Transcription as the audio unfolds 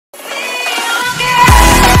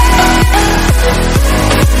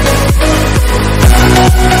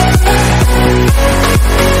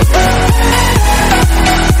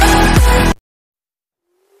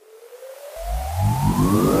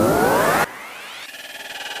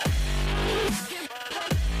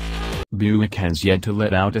Buick has yet to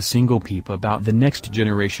let out a single peep about the next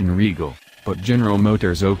generation Regal, but General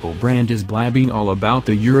Motors Opel brand is blabbing all about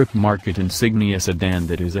the Europe-market Insignia sedan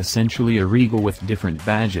that is essentially a Regal with different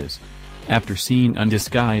badges. After seeing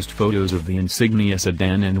undisguised photos of the Insignia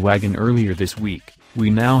sedan and wagon earlier this week, we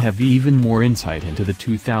now have even more insight into the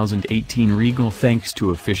 2018 Regal thanks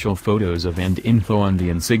to official photos of and info on the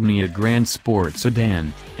Insignia Grand Sport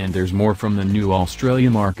sedan, and there's more from the new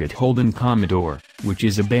Australia-market Holden Commodore, which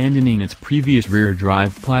is abandoning its previous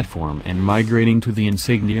rear-drive platform and migrating to the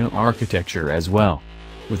Insignia architecture as well.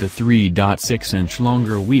 With a 3.6-inch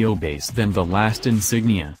longer wheelbase than the last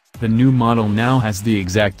Insignia, the new model now has the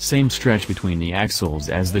exact same stretch between the axles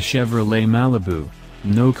as the Chevrolet Malibu.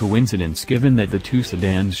 No coincidence given that the two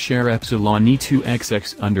sedans share Epsilon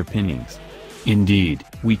E2XX underpinnings. Indeed,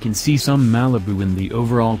 we can see some Malibu in the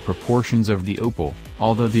overall proportions of the Opel,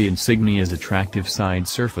 although the Insignia's attractive side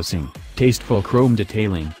surfacing, tasteful chrome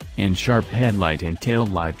detailing, and sharp headlight and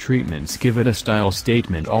taillight treatments give it a style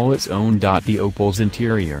statement all its own. The Opel's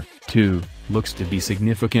interior, too, looks to be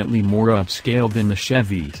significantly more upscale than the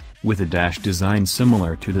Chevy's, with a dash design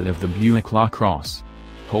similar to that of the Buick LaCrosse.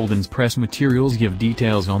 Holden's press materials give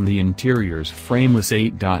details on the interior's frameless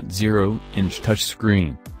 8.0-inch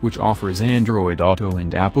touchscreen, which offers Android Auto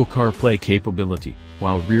and Apple CarPlay capability,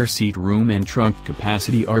 while rear seat room and trunk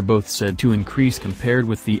capacity are both said to increase compared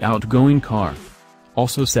with the outgoing car.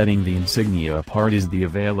 Also setting the Insignia apart is the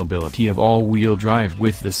availability of all-wheel drive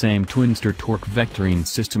with the same Twinster torque vectoring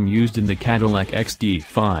system used in the Cadillac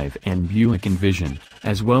XD5 and Buick Envision,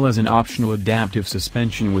 as well as an optional adaptive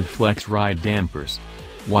suspension with FlexRide dampers.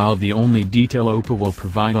 While the only detail Opel will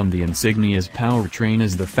provide on the Insignia's powertrain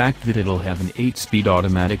is the fact that it'll have an 8-speed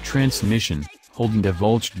automatic transmission, Holden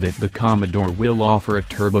divulged that the Commodore will offer a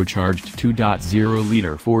turbocharged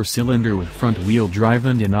 2.0-liter 4-cylinder with front-wheel drive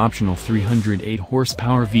and an optional 308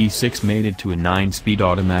 horsepower V6 mated to a 9-speed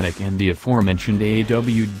automatic and the aforementioned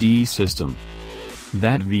AWD system.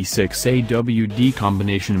 That V6 AWD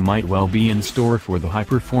combination might well be in store for the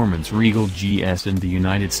high-performance Regal GS in the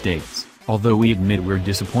United States. Although we admit we're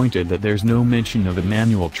disappointed that there's no mention of a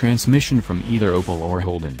manual transmission from either Opel or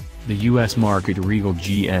Holden, the US market Regal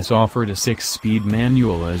GS offered a 6-speed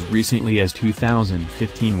manual as recently as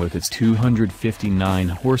 2015 with its 259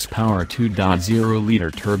 horsepower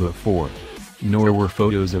 2.0-liter Turbo 4. Nor were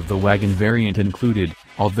photos of the wagon variant included,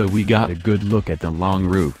 although we got a good look at the long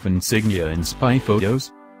roof Insignia in spy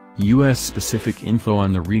photos. US-specific info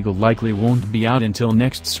on the Regal likely won't be out until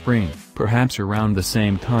next spring, perhaps around the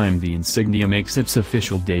same time the Insignia makes its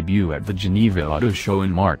official debut at the Geneva Auto Show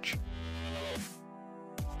in March.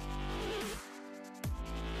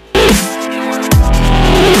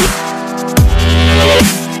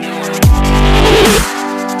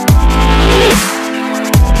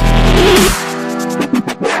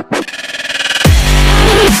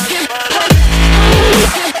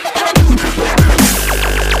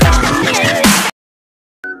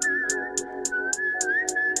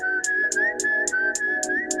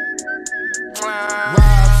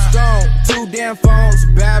 Rob Stone, 2 damn phones,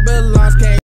 Babylon's came.